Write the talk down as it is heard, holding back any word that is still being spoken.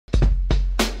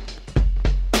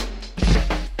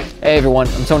Hey everyone,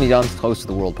 I'm Tony Dunst, host of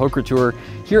the World Poker Tour,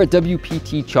 here at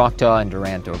WPT Choctaw in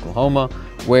Durant, Oklahoma,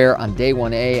 where on day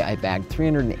 1A I bagged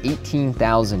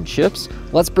 318,000 chips.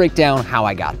 Let's break down how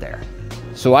I got there.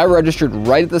 So I registered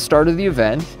right at the start of the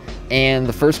event, and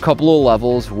the first couple of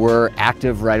levels were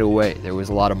active right away. There was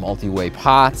a lot of multi-way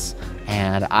pots,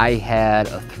 and I had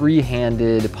a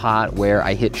three-handed pot where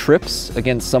I hit trips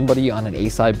against somebody on an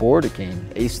ace-high board. It came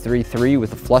ace 3-3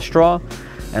 with a flush draw.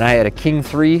 And I had a king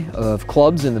 3 of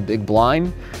clubs in the big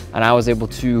blind, and I was able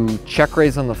to check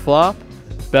raise on the flop,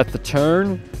 bet the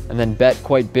turn, and then bet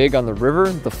quite big on the river.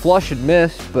 The flush had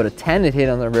missed, but a 10 had hit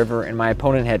on the river, and my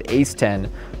opponent had ace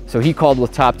 10. So he called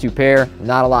with top 2 pair.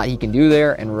 Not a lot he can do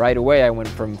there, and right away I went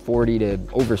from 40 to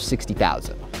over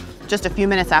 60,000. Just a few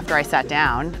minutes after I sat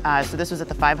down, so this was at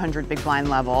the 500 big blind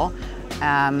level.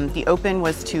 The open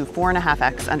was to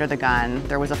 4.5x under the gun.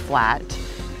 There was a flat.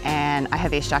 And I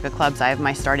have ace jack of clubs. I have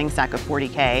my starting stack of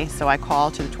 40K, so I call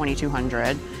to the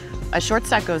 2200. A short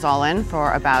stack goes all in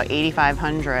for about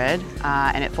 8,500,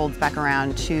 and it folds back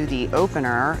around to the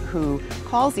opener, who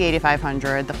calls the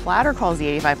 8,500. The flatter calls the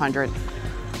 8,500.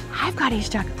 I've got ace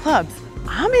jack of clubs.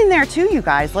 I'm in there too, you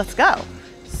guys. Let's go.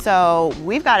 So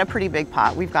we've got a pretty big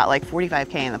pot. We've got like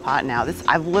 45K in the pot now.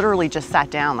 I've literally just sat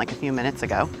down like a few minutes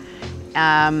ago.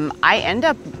 I end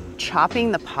up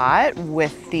chopping the pot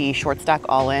with the short stack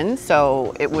all in,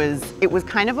 so it was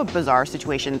kind of a bizarre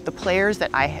situation. The players that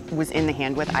I was in the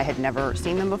hand with, I had never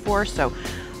seen them before, so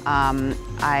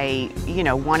I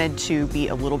wanted to be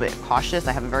a little bit cautious.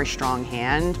 I have a very strong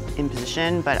hand in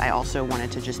position, but I also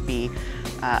wanted to just be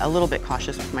a little bit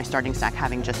cautious with my starting stack,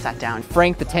 having just sat down.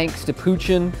 Frank the Tank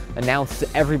Stapuchin announced to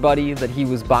everybody that he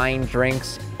was buying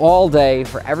drinks all day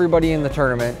for everybody in the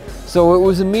tournament. So it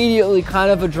was immediately kind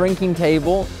of a drinking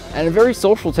table and a very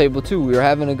social table too. We were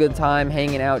having a good time,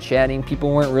 hanging out, chatting.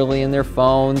 People weren't really in their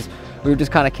phones. We were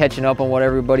just kind of catching up on what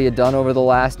everybody had done over the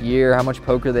last year, how much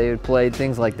poker they had played,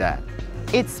 things like that.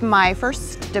 It's my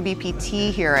first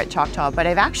WPT here at Choctaw, but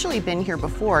I've actually been here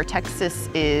before. Texas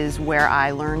is where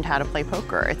I learned how to play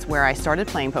poker. It's where I started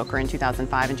playing poker in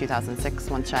 2005 and 2006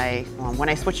 when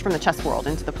I switched from the chess world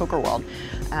into the poker world.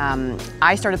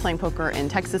 I started playing poker in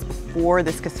Texas before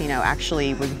this casino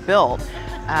actually was built.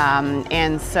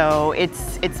 And so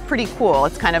it's pretty cool.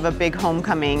 It's kind of a big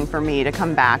homecoming for me to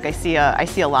come back. I see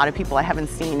a lot of people I haven't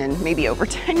seen in maybe over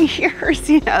 10 years,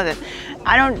 that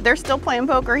they're still playing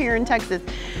poker here in Texas.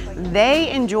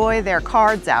 They enjoy their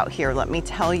cards out here, let me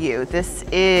tell you. This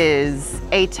is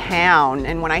a town,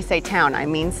 and when I say town, I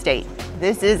mean state.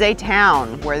 This is a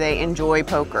town where they enjoy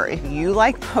poker. If you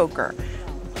like poker,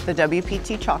 the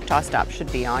WPT Choctaw stop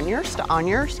should be on your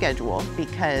schedule,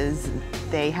 because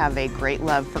they have a great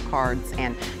love for cards.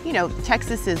 And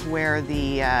Texas is where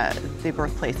the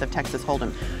birthplace of Texas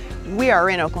Hold'em. We are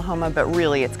in Oklahoma, but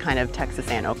really it's kind of Texas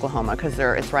and Oklahoma, because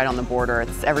it's right on the border.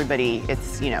 It's everybody.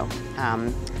 It's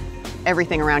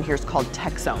everything around here is called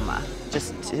Texoma.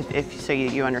 Just so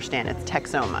you understand, it's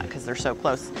Texoma because they're so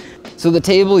close. So the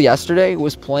table yesterday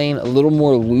was playing a little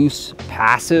more loose,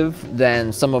 passive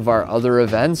than some of our other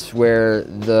events where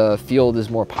the field is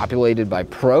more populated by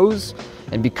pros.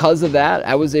 And because of that,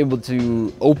 I was able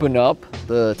to open up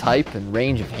the type and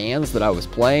range of hands that I was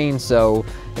playing. So,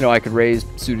 I could raise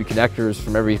suited connectors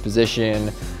from every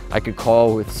position. I could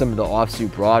call with some of the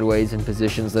offsuit broadways in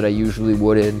positions that I usually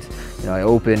wouldn't. I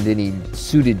opened any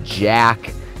suited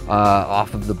jack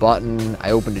off of the button. I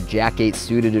opened a jack-8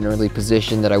 suited in early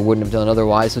position that I wouldn't have done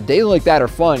otherwise. So days like that are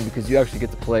fun because you actually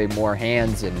get to play more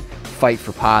hands and fight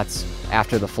for pots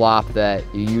after the flop that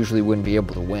you usually wouldn't be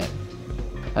able to win.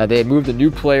 They had moved a new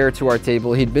player to our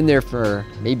table. He'd been there for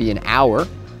maybe an hour,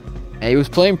 and he was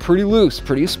playing pretty loose,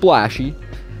 pretty splashy.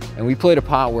 And we played a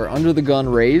pot where under the gun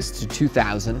raised to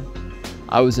 2,000.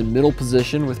 I was in middle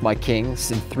position with my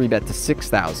kings and 3-bet to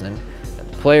 6,000. The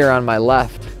player on my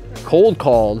left cold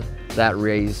called that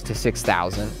raise to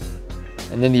 6,000.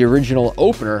 And then the original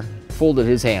opener folded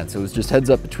his hand, so it was just heads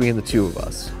up between the two of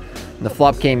us. And the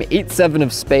flop came 8-7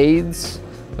 of spades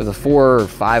with a 4 or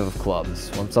 5 of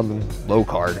clubs, something low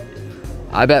card.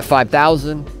 I bet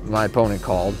 5,000, my opponent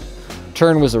called.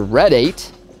 Turn was a red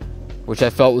 8, which I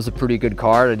felt was a pretty good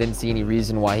card. I didn't see any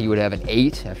reason why he would have an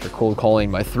 8 after cold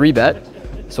calling my 3-bet.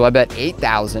 So I bet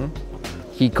 8,000,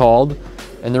 he called,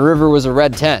 and the river was a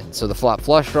red 10. So the flop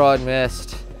flush draw had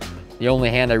missed. The only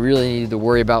hand I really needed to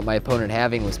worry about my opponent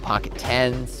having was pocket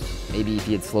 10s, maybe if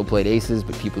he had slow played aces,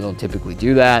 but people don't typically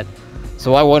do that.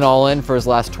 So I went all in for his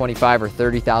last 25 or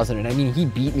 30,000, and I mean, he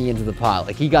beat me into the pot.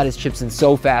 Like, he got his chips in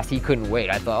so fast, he couldn't wait.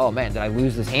 I thought, oh man, did I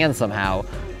lose this hand somehow?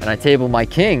 And I table my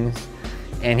kings,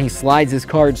 and he slides his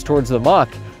cards towards the muck,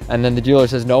 And then the dealer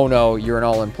says, no, you're an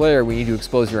all-in player, we need to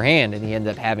expose your hand. And he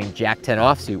ended up having Jack-10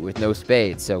 offsuit with no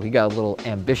spades. So he got a little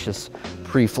ambitious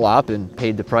pre-flop and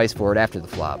paid the price for it after the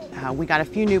flop. We got a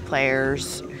few new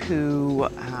players who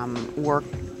were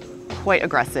quite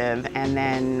aggressive, and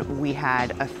then we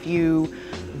had a few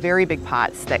very big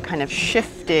pots that kind of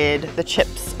shifted the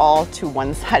chips all to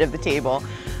one side of the table.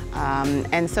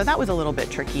 And so that was a little bit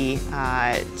tricky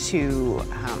to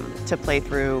play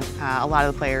through. A lot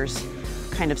of the players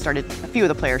kind of a few of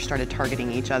the players started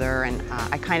targeting each other, and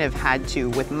I kind of had to,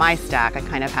 with my stack,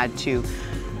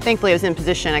 thankfully I was in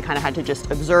position, I kind of had to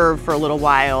just observe for a little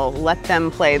while, let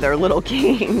them play their little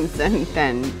games, and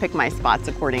then pick my spots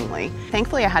accordingly.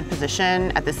 Thankfully I had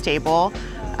position at this table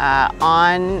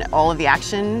on all of the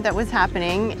action that was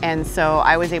happening, and so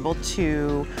I was able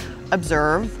to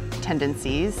observe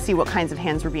tendencies, see what kinds of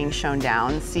hands were being shown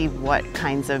down, see what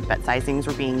kinds of bet sizings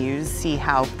were being used, see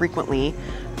how frequently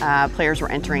players were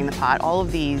entering the pot. All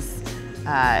of these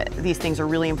things are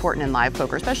really important in live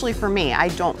poker, especially for me. I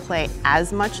don't play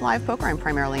as much live poker. I'm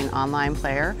primarily an online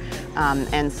player.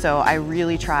 And so I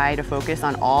really try to focus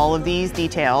on all of these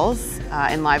details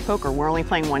in live poker. We're only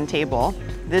playing one table.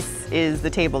 This is the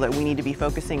table that we need to be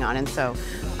focusing on. And so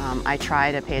I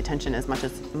try to pay attention as much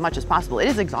as possible. It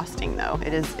is exhausting though.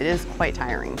 It is quite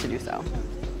tiring to do so.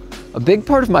 A big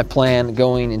part of my plan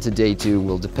going into day two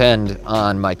will depend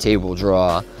on my table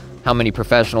draw, how many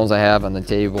professionals I have on the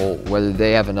table, whether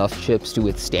they have enough chips to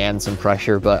withstand some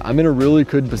pressure, but I'm in a really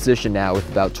good position now with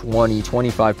about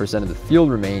 20–25% of the field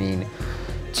remaining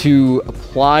to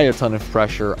apply a ton of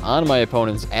pressure on my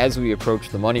opponents as we approach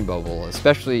the money bubble,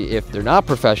 especially if they're not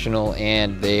professional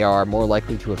and they are more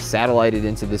likely to have satellited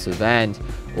into this event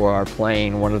or are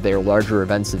playing one of their larger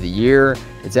events of the year.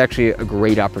 It's actually a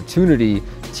great opportunity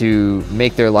to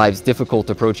make their lives difficult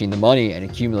approaching the money and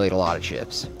accumulate a lot of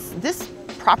chips. This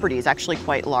property is actually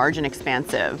quite large and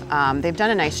expansive. They've done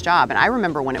a nice job, and I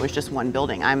remember when it was just one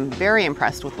building. I'm very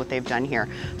impressed with what they've done here.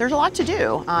 There's a lot to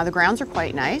do. The grounds are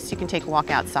quite nice. You can take a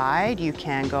walk outside. You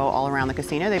can go all around the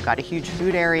casino. They've got a huge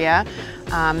food area.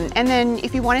 And then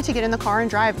if you wanted to get in the car and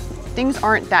drive, things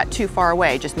aren't that too far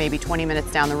away, just maybe 20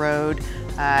 minutes down the road.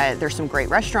 There's some great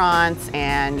restaurants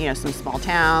and some small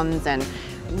towns, and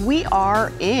we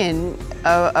are in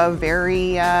a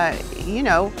very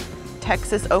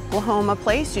Texas, Oklahoma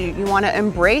place you want to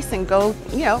embrace and go,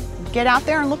 get out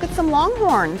there and look at some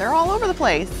longhorn. They're all over the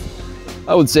place.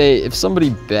 I would say if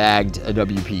somebody bagged a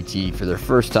WPT for their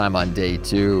first time on day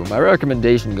two, my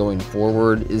recommendation going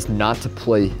forward is not to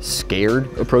play scared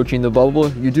approaching the bubble.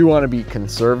 You do want to be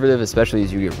conservative, especially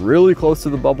as you get really close to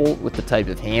the bubble with the type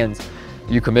of hands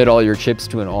you commit all your chips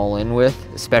to an all-in with,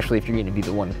 especially if you're going to be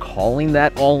the one calling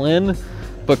that all-in.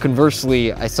 But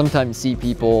conversely, I sometimes see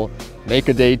people make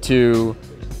a day two,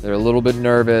 they're a little bit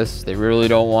nervous, they really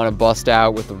don't want to bust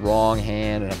out with the wrong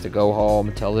hand and have to go home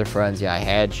and tell their friends, yeah, I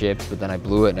had chips, but then I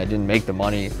blew it and I didn't make the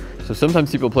money. So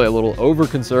sometimes people play a little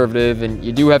over-conservative, and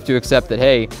you do have to accept that,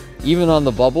 hey, even on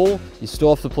the bubble, you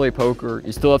still have to play poker,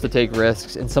 you still have to take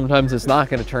risks, and sometimes it's not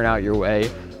going to turn out your way,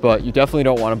 but you definitely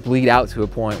don't want to bleed out to a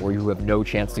point where you have no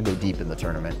chance to go deep in the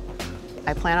tournament.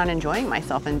 I plan on enjoying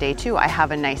myself in day two. I have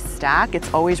a nice stack.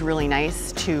 It's always really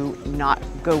nice to not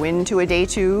go into a day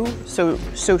two so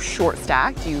short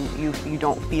stacked. You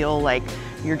don't feel like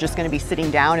you're just going to be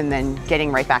sitting down and then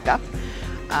getting right back up.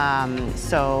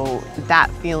 So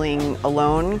that feeling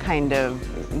alone kind of,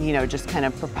 just kind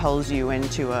of propels you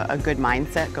into a good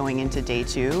mindset going into day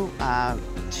two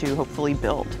to hopefully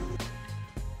build.